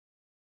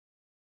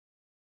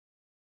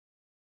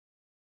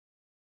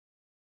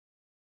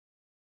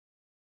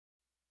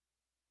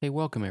Hey,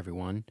 welcome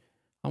everyone.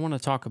 I want to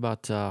talk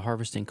about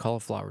harvesting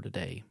cauliflower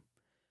today.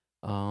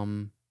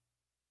 Um,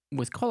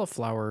 with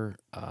cauliflower,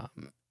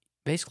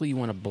 basically you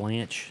want to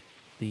blanch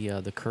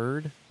the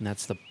curd, and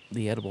that's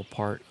the edible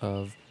part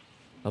of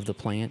the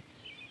plant.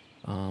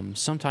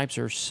 Some types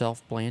are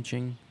self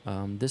blanching.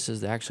 This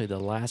is actually the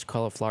last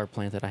cauliflower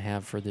plant that I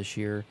have for this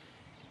year.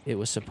 It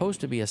was supposed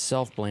to be a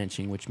self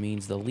blanching, which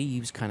means the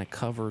leaves kind of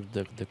cover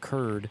the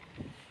curd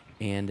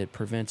and it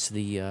prevents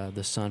the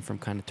sun from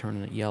kind of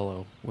turning it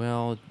yellow.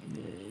 Well,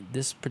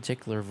 this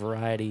particular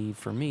variety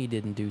for me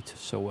didn't do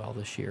so well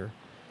this year.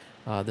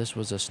 This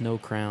was a snow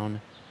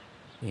crown,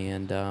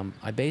 and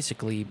I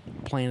basically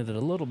planted it a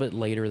little bit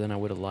later than I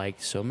would have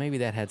liked, so maybe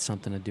that had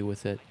something to do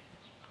with it.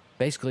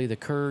 Basically, the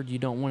curd, you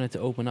don't want it to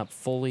open up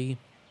fully.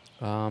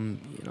 You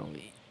know,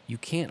 you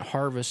can't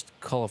harvest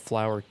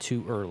cauliflower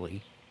too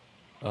early.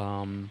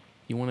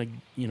 You want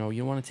to,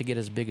 you want it to get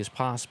as big as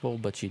possible,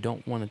 but you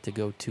don't want it to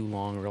go too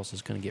long or else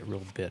it's going to get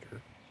real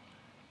bitter.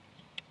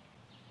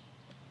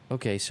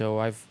 Okay, so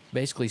I've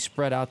basically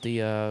spread out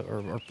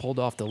or pulled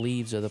off the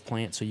leaves of the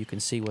plant so you can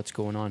see what's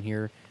going on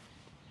here.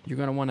 You're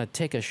going to want to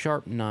take a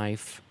sharp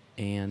knife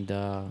and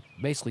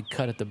basically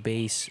cut at the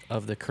base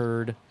of the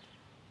curd.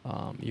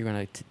 You're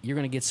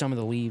gonna get some of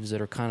the leaves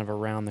that are kind of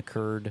around the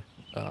curd,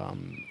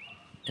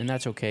 and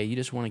that's okay. You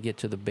just want to get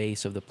to the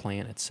base of the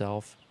plant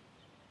itself.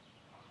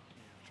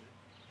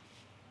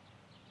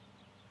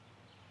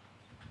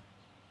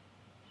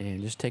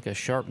 And just take a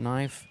sharp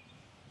knife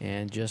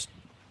and just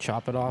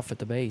chop it off at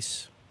the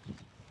base.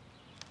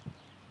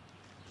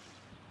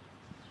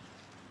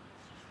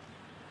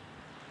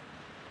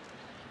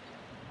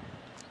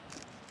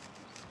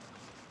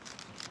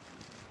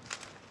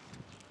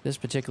 This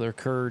particular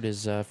curd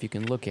is, if you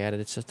can look at it,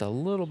 it's just a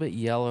little bit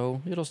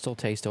yellow. It'll still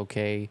taste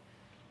okay,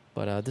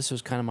 but this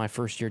was kind of my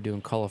first year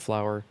doing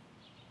cauliflower.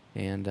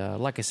 And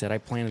like I said, I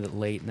planted it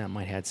late, and that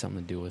might have had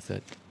something to do with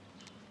it.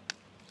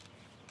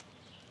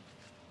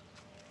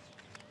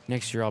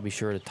 Next year, I'll be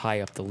sure to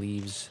tie up the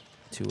leaves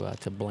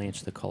to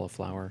blanch the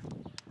cauliflower.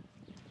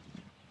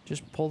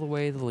 Just pull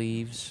away the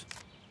leaves.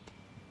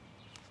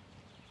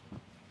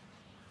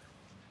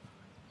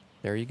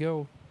 There you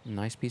go.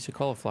 Nice piece of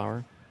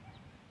cauliflower.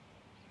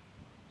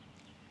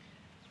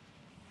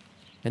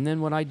 And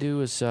then what I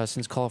do is,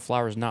 since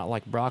cauliflower is not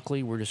like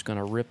broccoli, we're just going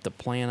to rip the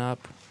plant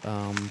up.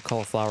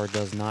 Cauliflower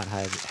does not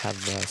have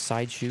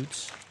side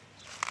shoots,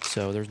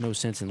 so there's no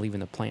sense in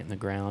leaving the plant in the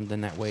ground.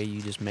 Then that way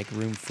you just make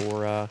room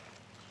for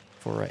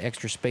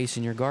extra space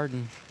in your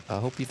garden. I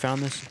hope you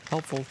found this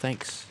helpful.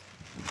 Thanks.